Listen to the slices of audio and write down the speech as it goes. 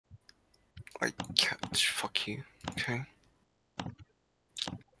I can't. Fuck you. Okay.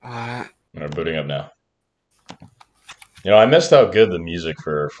 We're booting up now. You know, I missed how good the music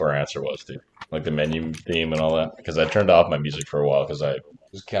for Answer was, dude. Like the menu theme and all that. Because I turned off my music for a while because I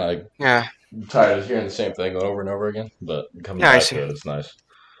was kind of tired of hearing the same thing over and over again. But coming back to it, it's nice.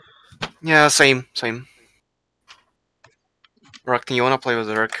 Yeah, same. Rock, do you wanna play with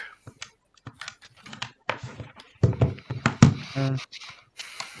Rick?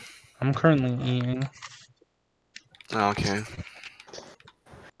 I'm currently eating. Okay.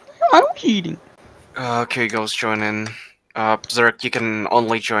 I'm eating. Okay, Ghost, join in. Zerk, you can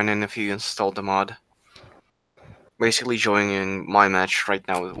only join in if you install the mod. Basically, joining my match right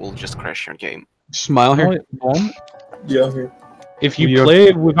now will just crash your game. Smile here. No, it won't. Yeah, here. If you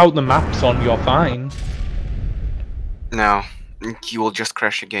play without the maps on, you're fine. No, you will just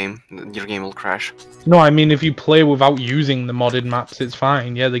crash your game. Your game will crash. No, I mean if you play without using the modded maps, it's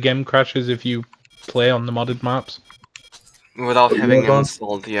fine. Yeah, the game crashes if you play on the modded maps. Without having it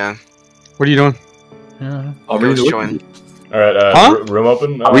installed, yeah. What are you doing? Yeah. I'll read the join. Alright, room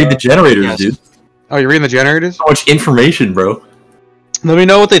open? I'll read the generators, dude. Oh, you're reading the generators? So much information, bro. Let me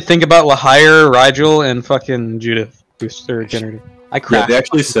know what they think about Lahire, Rigel, and fucking Judith. Who's their generator? I crashed. Yeah, they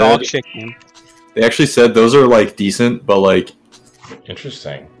actually said. Dog shit, man. They actually said those are like decent, but like.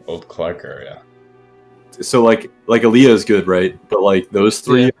 Interesting. Old Clark area. So like Aaliyah is good, right? But like those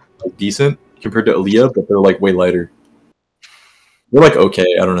three are like, decent compared to Aaliyah, but they're like way lighter. They're like okay,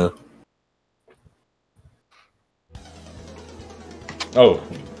 I don't know. Oh,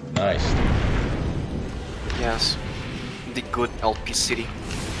 nice. Yes. The good LP city.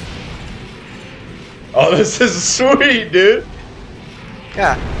 Oh, this is sweet, dude.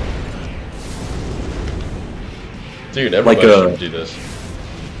 Yeah. Dude, everybody should do this.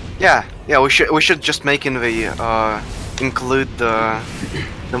 Yeah, we should just make in the include the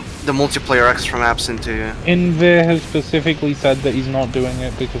multiplayer extra maps into. Inve has specifically said that he's not doing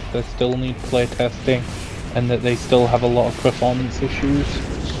it because they still need playtesting, and that they still have a lot of performance issues.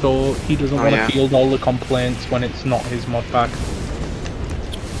 So he doesn't want to field all the complaints when it's not his mod pack.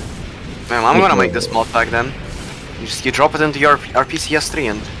 Man, I'm gonna make this mod pack then. You drop it into your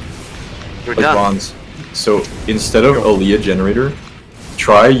PCS3 and you're done. Bronze. So instead of Aaliyah generator,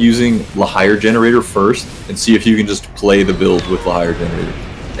 try using Lahire generator first and see if you can just play the build with Lahire generator.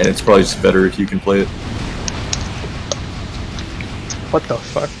 And it's probably just better if you can play it. What the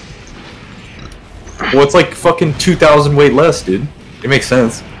fuck? Well, it's like fucking 2,000 weight less, dude. It makes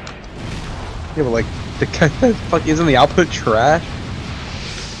sense. Yeah, but like, the fuck isn't the output trash?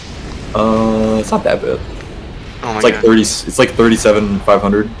 It's not that bad. Oh my it's like God. 30. It's like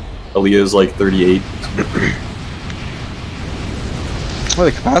 37,500. Aaliyah is like 38. Well,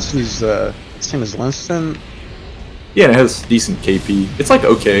 the capacity's same as Winston. Yeah, and it has decent KP. It's like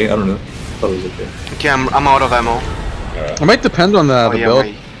okay. I don't know. I thought it was okay. Okay, I'm out of ammo. It might depend on the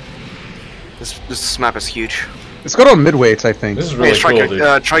build. This map is huge. Let's go to midweights, I think. This is really cool,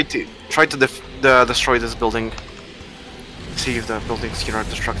 dude. Try to destroy this building. See if the buildings here are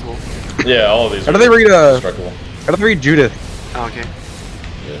destructible. Yeah, all of these. How do they read destructible? How do they read Judith? Oh, okay.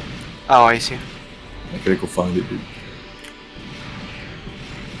 Yeah. Oh, I see. I gotta go find it, dude.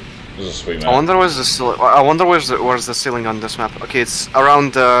 This is a sweet map. I wonder where's the ceiling. I wonder where's the ceiling on this map. Okay, it's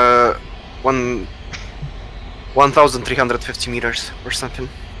around 1,350 meters or something.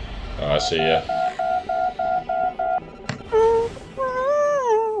 Oh, I see. Yeah.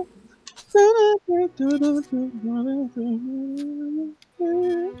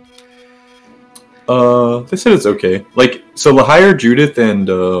 They said it's okay. Like, so Lahire, Judith, and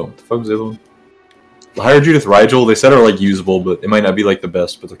what the fuck was the other one? Lahire, Judith, Rigel, they said are like usable, but it might not be like the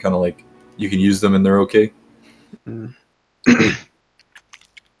best, but they're kind of like you can use them and they're okay.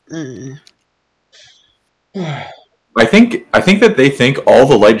 I think that they think all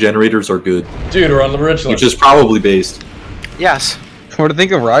the light generators are good. Dude, we're on the bridge. Which is probably based. Yes. What do you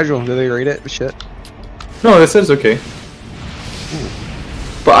think of Rigel? Do they rate it? Shit. No, they said it's okay.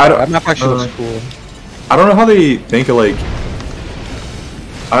 But I don't. That map actually looks cool. I don't know how they think of like.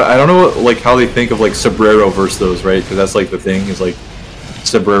 I don't know like how they think of like Sombrero versus those, right? Because that's like the thing is like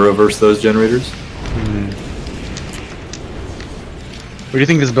Sombrero versus those generators. What do you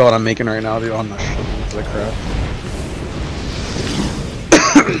think of this build I'm making right now, dude? On the crap.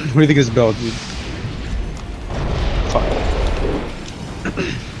 What do you think of this build, dude? Fuck.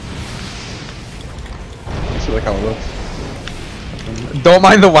 See like how it looks. Don't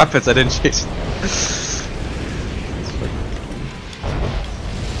mind the weapons, I didn't chase.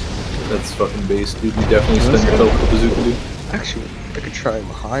 That's fucking base, dude. You definitely spend your health with the bazooka, dude. Actually, I could try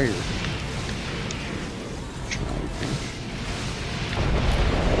higher.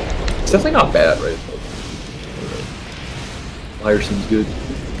 It's definitely not bad, right? Liar seems good.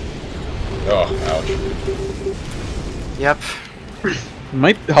 Oh, ouch. Yep.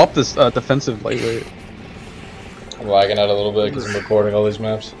 Might help this defensive lightweight. I'm lagging out a little bit because I'm recording all these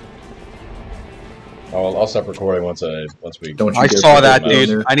maps. Oh, I'll stop recording once we. Don't you I dare saw put that, on dude.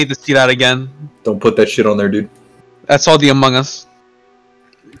 there. I need to see that again. Don't put that shit on there, dude. That's all the Among Us.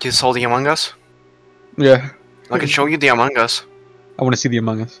 You saw the Among Us? Yeah. I can show you the Among Us. I want to see the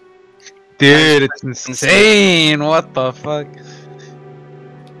Among Us. Dude, it's insane. What the fuck?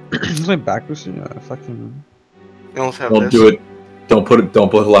 Is my back booster? Yeah, fucking. You don't have Don't this. do it. Don't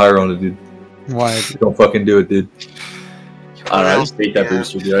put liar on it, dude. Why? Don't fucking do it, dude. I don't know, I just hate that Yeah.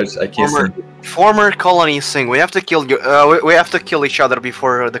 booster, dude. I can't stand it. Former colonies thing. We have to kill you. We have to kill each other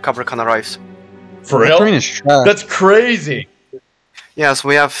before the Capricorn arrives. For real? Train is trash. That's crazy, Yes,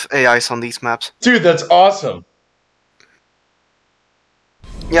 we have AIs on these maps. dude. That's awesome.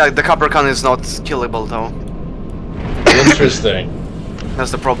 Yeah, the Capricorn is not killable though. Interesting.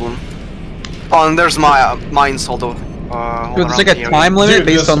 That's the problem. Oh, and there's my mines although. Dude, there's like a time limit Dude,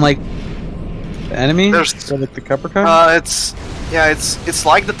 based this- on like the enemy. There's- So, like the Capricorn. It's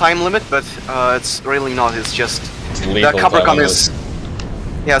like the time limit, but it's really not. It's just It's the lethal Capricorn time is.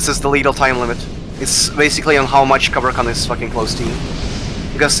 Yes, it's the lethal time limit. It's basically on how much Capricorn is fucking close to you.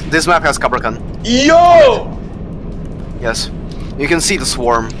 Because this map has Capricorn. limit. Yo, Yes, you can see the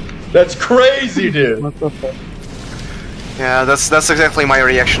swarm. that's crazy, dude. What the fuck? Yeah, that's exactly my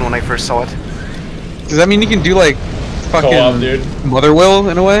reaction when I first saw it. Does that mean you can do like Co-op, fucking dude. Mother Will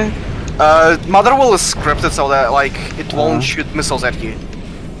in a way? Mother Will is scripted so that like it won't shoot missiles at you,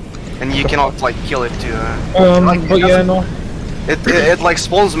 and you cannot like kill it. Like, But yeah, no. it like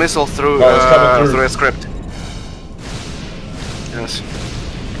spawns missile through Oh, it's coming through. through a script. Yes.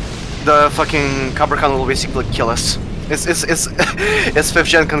 The fucking Capricorn will basically kill us. It's 5th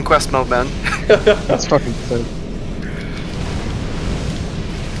gen conquest mode, man. That's fucking sick.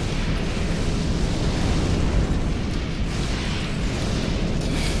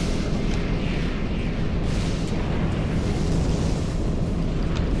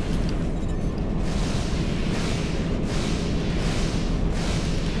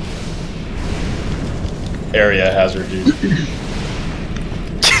 Area hazard, dude.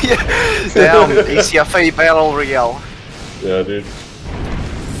 Damn, PCFA Battle Royale. Yeah, dude.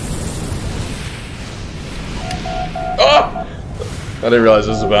 Oh! I didn't realize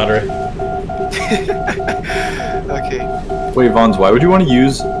this was a boundary. Okay. Wait, Vons, why would you want to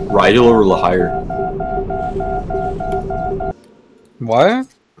use Rydell over Lahire? What?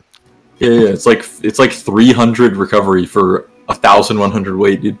 Yeah, it's like 300 recovery for 1,100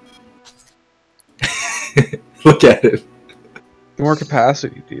 weight, dude. Look at it. More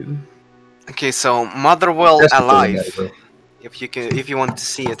capacity, dude. Okay, so Mother Will That's the thing, alive. bro. If you want to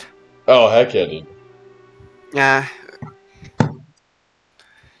see it. Oh, heck yeah, dude. Yeah.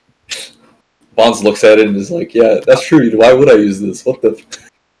 Vons looks at it and is like, "Yeah, that's true, dude. Why would I use this? What the?"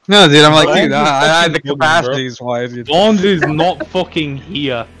 No, dude, I'm like, Bond dude, is I the fucking bugging, capacities why, dude. Bond is not fucking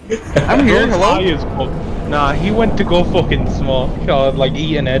here. I'm here, Bond's hello? high as fuck. Nah, he went to go fucking smoke or like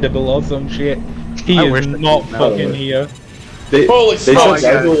eat an edible or some shit. He I is wish I not could know. fucking here. Holy They smokes!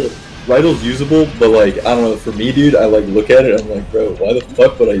 said Rydell's usable, but like, I don't know. For me, dude, I like look at it. I'm like, bro, why the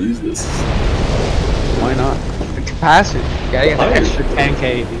fuck would I use this? Why not? The capacity. You gotta get Lahire. the extra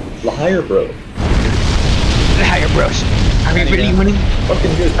 10k. Lahire, bro. higher, bros. Are we really winning?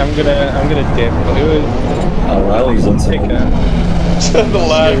 Fucking good. I'm gonna dip. Riley's on Take second. that. The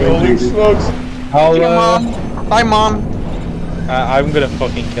lag, holy smokes! I'll, Hey, mom. Bye, mom. I'm gonna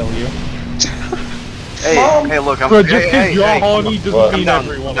fucking kill you. Hey, look, I'm. Bro, just hey, because hey, you're hey, horny doesn't What? mean down,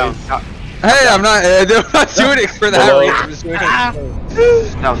 everyone down, is. down, Hey, I'm not doing it for that Hello? reason. I'm just doing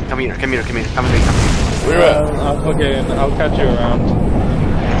it. down, come here, come with me. Where you at? I'll catch you around.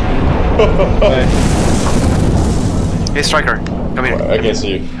 Hey, Striker, come here. I can't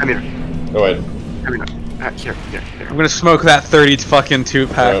see you. Come here. Oh, wait. Come here. Here. I'm gonna smoke that 30 fucking 2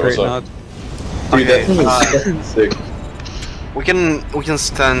 pack Alright, right what's now. Dude, Okay, that thing is fucking sick. We can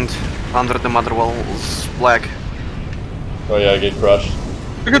stand under the Mother Will's flag. Oh, yeah, I get crushed.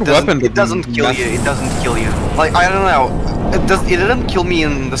 A good weapon. It doesn't kill you. It doesn't kill you. Like I don't know. It didn't kill me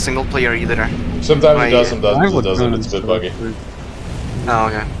in the single player either. Sometimes My- it does, sometimes I it doesn't. would It's a bit buggy. Oh,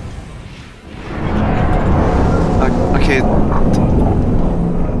 okay. Okay.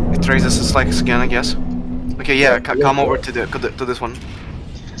 It raises its legs again, I guess. Okay, yeah, come over to this one.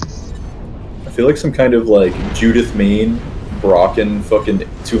 I feel like some kind of like Judith Main, Brocken, fucking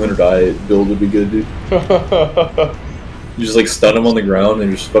 200i build would be good, dude. You just like stun him on the ground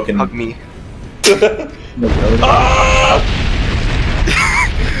and just fucking. Hug me.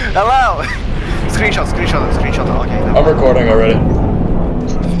 Hello! Screenshot. Okay. I'm recording already.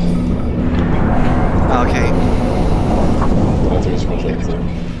 Okay. I'll take a screenshot too.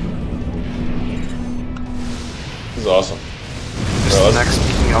 This is awesome. Just next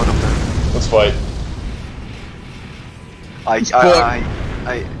peeking out of the... Let's fight. I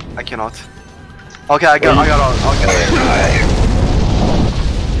cannot. Okay, I got all. Okay.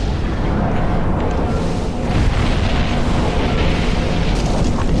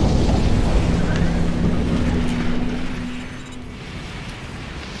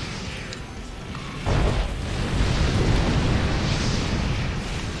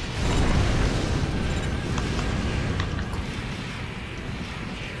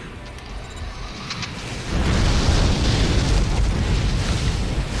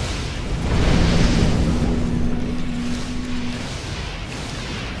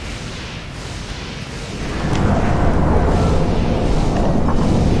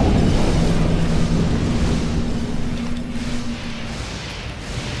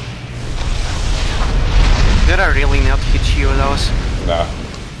 Did I really not hit you with those? Nah.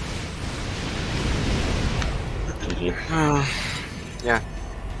 GG. Yeah.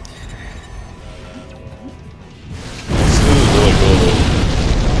 This is really cool, dude.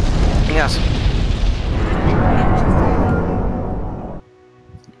 Yes.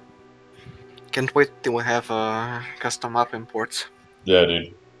 Can't wait till we have custom map imports. Yeah,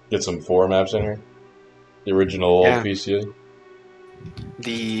 dude. Get some 4 maps in here. The original PCA.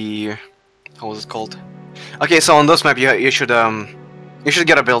 The... how was it called? Okay, so on this map you should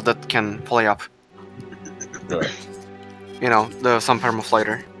get a build that can play up. Right. You know, some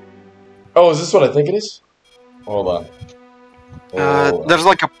permaflighter. Oh, is this what I think it is? Hold on. Hold on. There's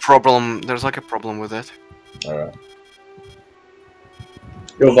like a problem. There's like a problem with it. Alright.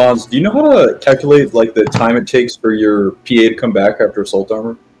 Yo, Vons, do you know how to calculate like the time it takes for your PA to come back after assault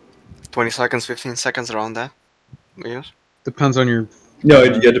armor? 20 seconds, 15 seconds, around that. Yes. Depends on your. No,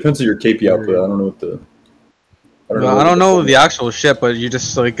 it depends on your KP output. I don't know what the. I don't know the actual shit, but you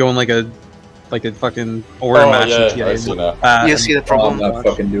just like go in like a fucking order match. Yeah, I see now. You see the problem? I'm not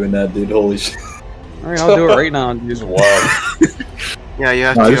fucking doing that, dude. Holy shit. Alright, I'll do it right now, dude. This is wild. Yeah, you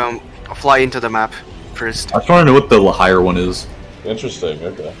have to fly into the map first. I just want to know what the higher one is. Interesting,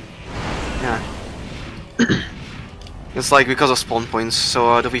 okay. Yeah. It's like because of spawn points.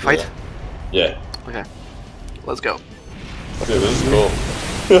 So do we fight? Yeah. Okay. Let's go. Dude, this is cool.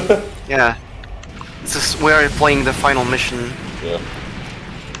 Yeah. This is we're playing the final mission. Yeah.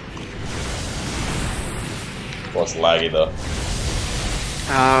 Well, it's laggy though.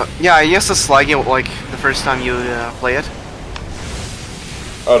 Yeah, I guess it's laggy like the first time you play it.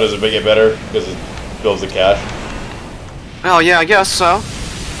 Oh, does it make it better because it builds the cache? Oh yeah, I guess so.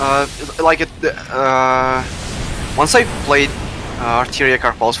 Like it. Once I played Arteria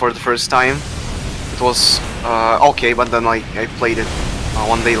Carpals for the first time, it was okay, but then like I played it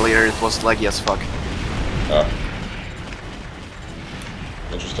one day later, it was laggy as fuck. Oh.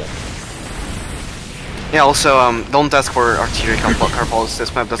 Interesting. Yeah, also, don't ask for Arteria Carpals,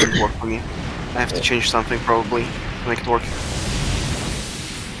 this map doesn't work for me. I have to change something probably to make it work.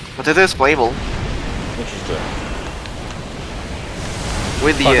 But it is playable. Interesting.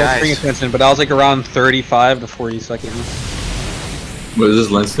 With the I was paying attention, but I was like around 35 to 40 seconds. What is this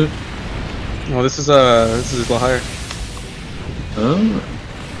lens tip? No, this is La Hire. Oh.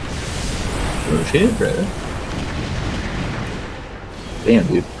 Oh shit, bro. Damn,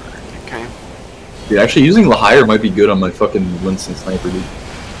 dude. Okay. Dude, actually using La Hire might be good on my fucking Winston sniper, dude.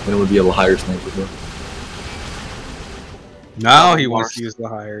 Then it would be a La Hire sniper, bro. Now he wants to use La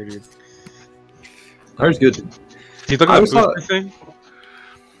Hire, dude. La Hire's good, dude. He's looking at the booster thing?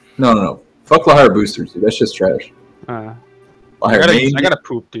 No. Fuck La Hire boosters, dude. That's just trash. La Hire I gotta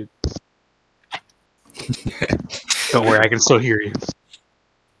poop, dude. Don't worry, I can still hear you.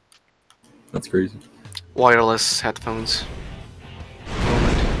 That's crazy. Wireless headphones.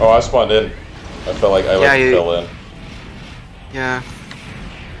 Oh, I spawned in. I felt like I fell in. Yeah.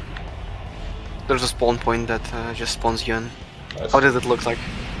 There's a spawn point that just spawns you in. Nice. How does it look like?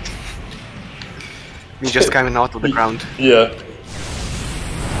 Me just coming out of the ground. Yeah.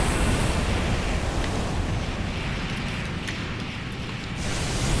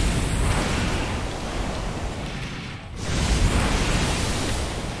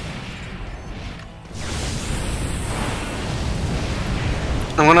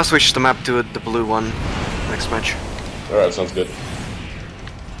 I'm gonna switch the map to the blue one next match. Alright, sounds good.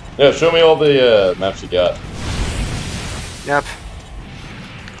 Yeah, show me all the maps you got. Yep.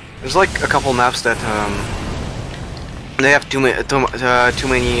 There's like a couple maps that they have too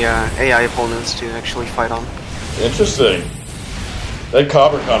many AI opponents to actually fight on. Interesting. That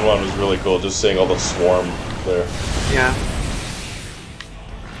CopperCon one was really cool, just seeing all the swarm there. Yeah.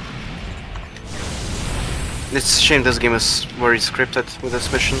 It's a shame this game is very scripted with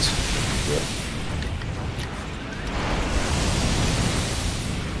its missions. Yeah.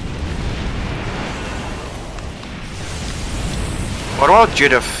 What about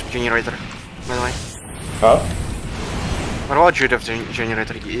Judith generator, by the way? Huh? What about Judith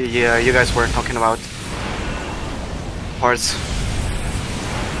generator? Yeah, you guys were talking about parts.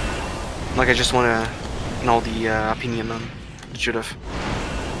 Like, I just wanna know the opinion on Judith.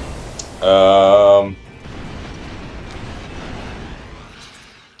 I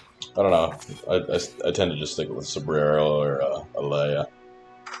don't know. I tend to just stick with Sombrero or Alea.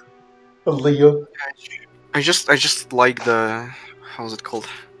 Alea. I just like the, how's it called?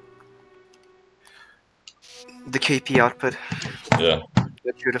 The KP output. Yeah.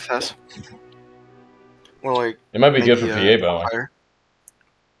 That Judith has. Or like, it might be good for maybe, PA bowing. higher.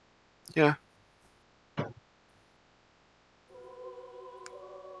 Yeah.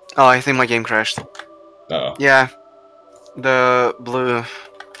 Oh, I think my game crashed. Uh-oh. Yeah. The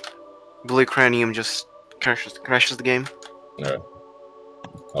blue cranium just crashes the game. Alright.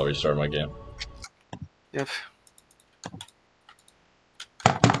 I'll restart my game. Yep.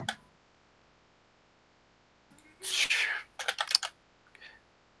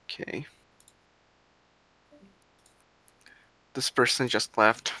 Okay. This person just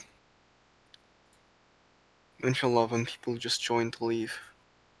left. Inshallah, when people just join to leave.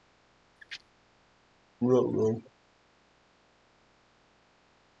 Right.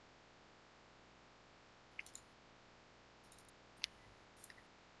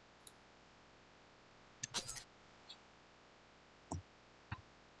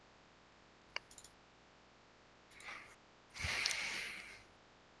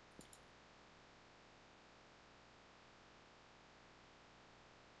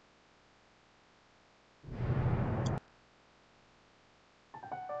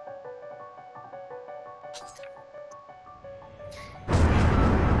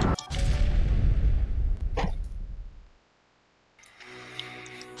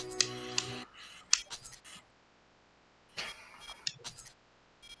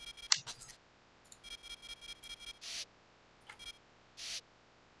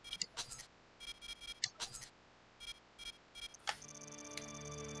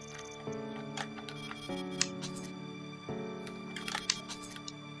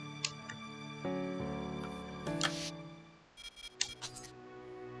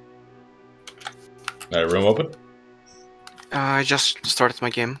 Alright, room open? I just started my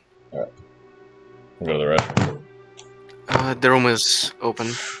game. Alright. We'll go to the right. The room is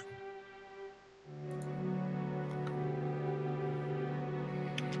open.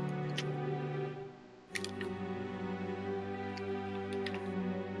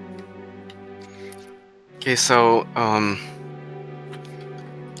 Okay, so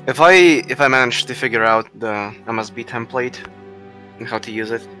if I manage to figure out the MSB template and how to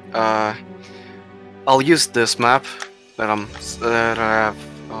use it, I'll use this map that I have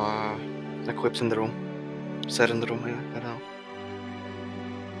equipped in the room, set in the room. I don't know.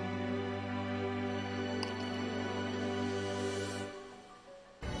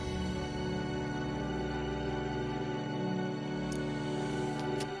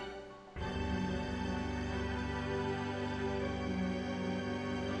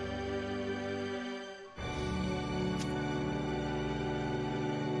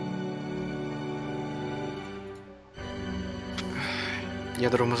 Yeah,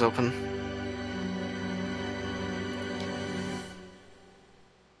 the room is open.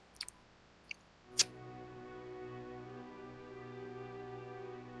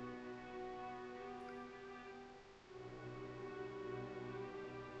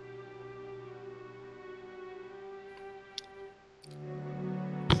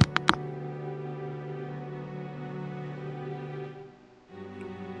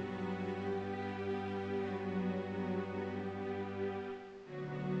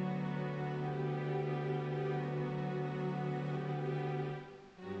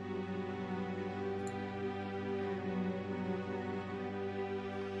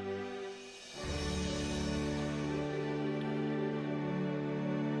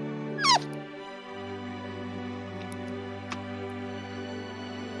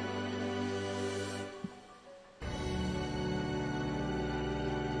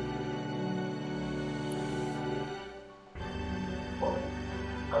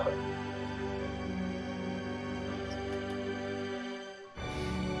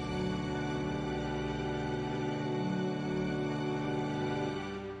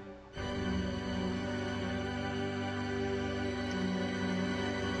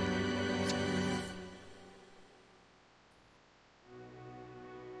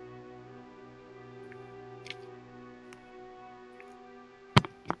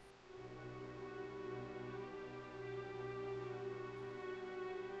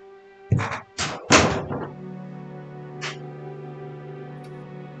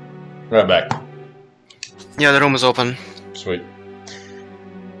 Right back. Yeah, the room is open. Sweet.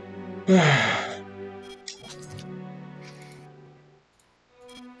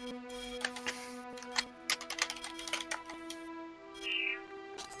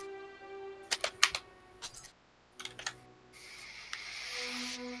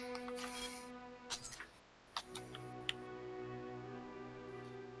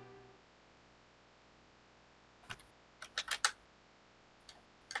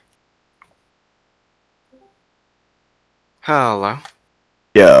 Hello.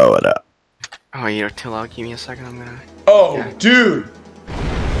 Yo, what up? Oh, you're too loud. Give me a second. I'm gonna. Oh, Yeah. dude!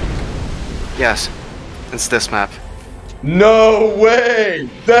 Yes, it's this map. No way!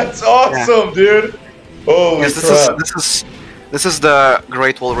 That's awesome, dude! Holy Yes, crap! This is the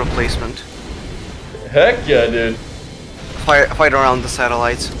Great Wall replacement. Heck yeah, dude! Fight around the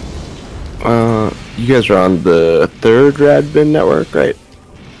satellites. You guys are on the third Radbin network, right?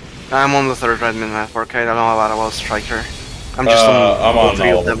 I'm on the third Redmond network. I don't know about Striker. I'm just I'm all on three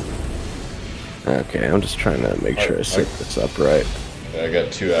all of of them. Okay, I'm just trying to make sure I set this up right. Yeah, I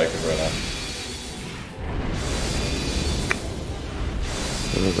got 2 active right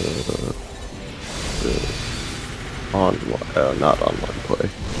Not online play.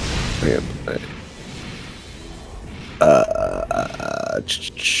 Play.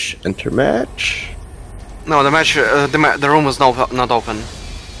 Enter match. No, the match. The room is not open.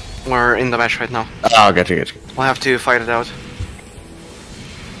 We're in the match right now. Oh, gotcha. We'll have to fight it out. now.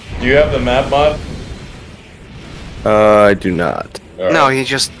 Do you have the map mod? I do not. Alright. No, he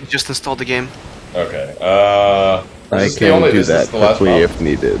just installed the game. Okay. I is this the can only- do is this that the last quickly map? if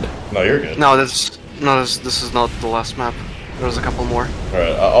needed. No, you're good. No, this is not the last map. There's a couple more.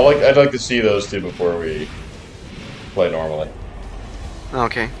 Alright, I'd like to see those two before we play normally.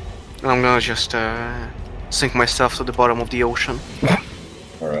 Okay. I'm gonna just sink my stuff to the bottom of the ocean.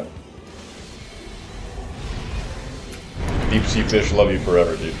 Alright. Deep sea fish love you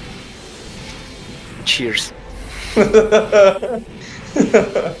forever, dude. Cheers.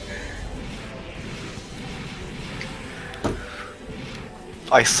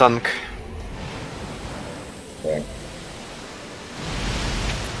 I sunk. Okay.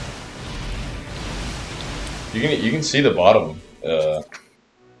 You can see the bottom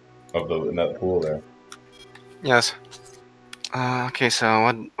in that pool there. Yes. Okay,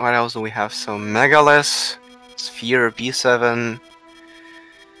 so what else do we have? So Megalith, Sphere B7,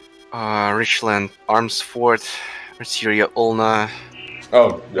 Richland Arms Fort, Arteria Ulna,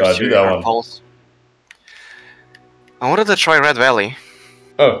 Oh, do that one. Pulse. I wanted to try Red Valley.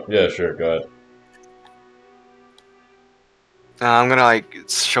 Oh, yeah, sure, go ahead. I'm gonna like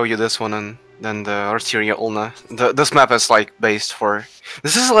show you this one and then the Arteria Ulna. This map is like based for.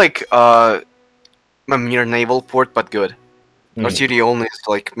 This is like Mimir Naval Port, but good. Arteria Ulna is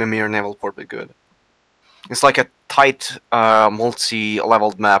like Mimir Naval Port, but good. It's like a tight,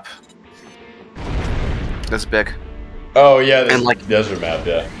 multi-leveled map. This big. Oh yeah, this And, like- desert map,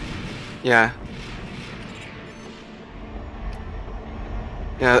 yeah. Yeah.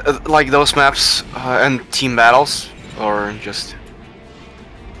 Yeah, like those maps and team battles, or just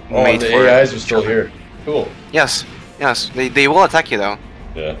Oh, made the for AIs are still here. Cool. Yes, they will attack you though.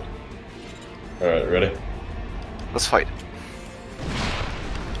 Yeah. Alright, ready? Let's fight.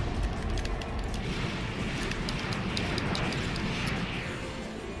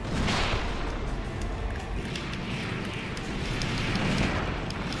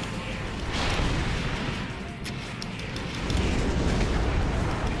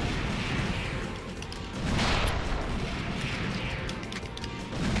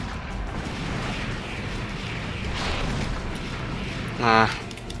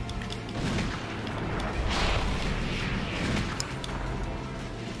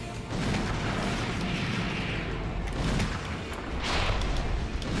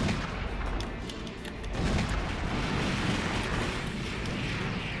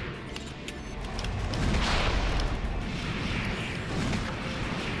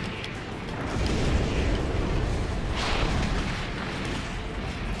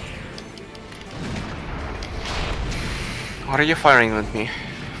 What are you firing with me?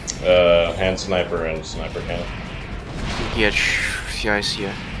 Hand sniper and sniper cannon. Yeah, yeah, I see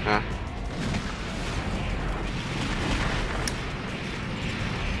it.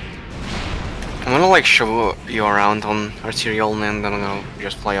 I'm gonna like show you around on Arterial and then I'm gonna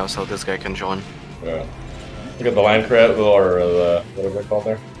just fly out so this guy can join. Yeah. Look at the land crab, or the, what are they called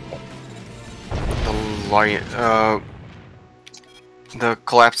there? The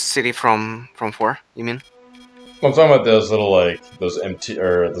collapsed city from 4, you mean? I'm talking about those little, like, those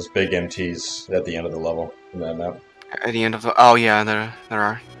those big MTs at the end of the level in that map. At the end of the... Oh yeah, there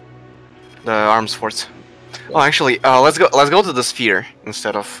are. the arms forts. Oh, actually, let's go to the sphere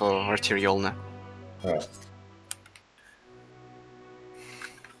instead of Arteriolna. Alright.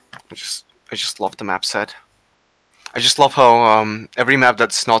 I just love the map set. I just love how every map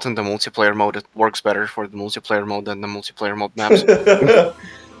that's not in the multiplayer mode, it works better for the multiplayer mode than the multiplayer mode maps.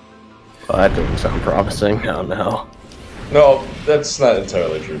 Well, that doesn't sound promising. Oh no. No, that's not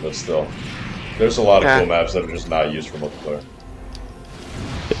entirely true, but still. There's a lot of cool maps that are just not used for multiplayer.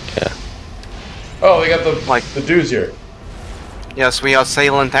 Yeah. Oh, they got the dudes here. Yes, we have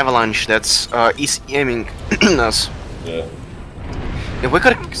Salient Avalanche that's easy aiming us. Yeah. If we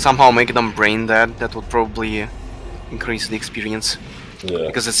could somehow make them brain dead, that would probably increase the experience. Yeah.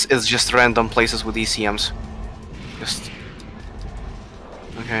 Because it's just random places with ECMs. Just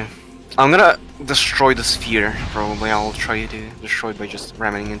okay. I'm gonna destroy the sphere. Probably I'll try to destroy it by just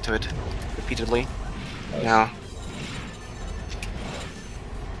ramming into it repeatedly. Nice. No.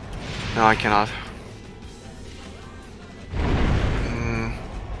 No, I cannot.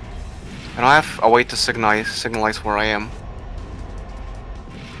 I don't have a way to signalize where I am.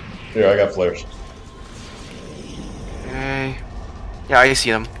 Here, I got flares. Okay. Yeah, I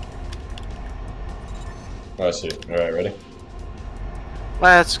see them. Oh, I see. Alright, ready?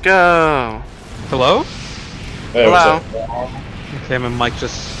 Let's go! Hello? Hey, Hello. what's up? Okay, my mic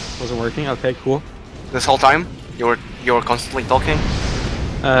just wasn't working. Okay, cool. This whole time? You were constantly talking?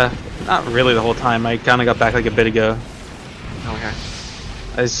 Not really the whole time. I kind of got back like a bit ago. Okay.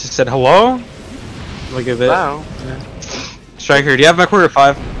 I just said hello. Look at it. Hello. Yeah. Striker, do you have my quarter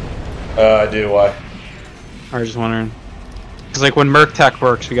 5? I do, why? I was just wondering. Cause like when Merc Tech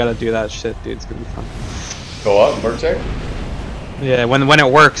works, we gotta do that shit, dude. It's gonna be fun. Co-op, Mertech? Yeah, when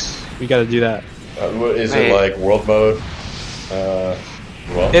it works, we gotta do that. Is it like world mode? Well,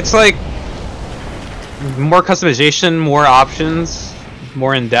 It's like more customization, more options,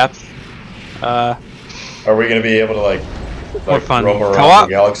 more in depth. are we gonna be able to more fun. roam around Co-op? the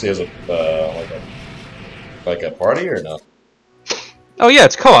galaxy as like a party or no? Oh yeah,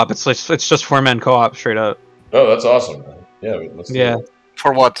 it's co-op. It's just 4-man co-op straight up. Oh, that's awesome. Yeah, let's do Yeah. it.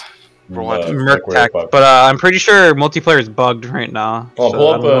 For what? For what? Merc like Tech, we're- but I'm pretty sure multiplayer is bugged right now. Oh, so pull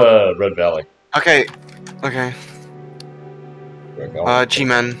I up don't know. Red Valley. Okay. Okay. Red Valley.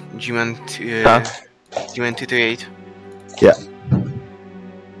 G-Man Huh? 228. Yeah.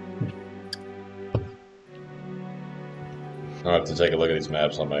 I'll have to take a look at these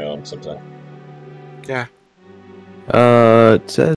maps on my own sometime. Yeah. It says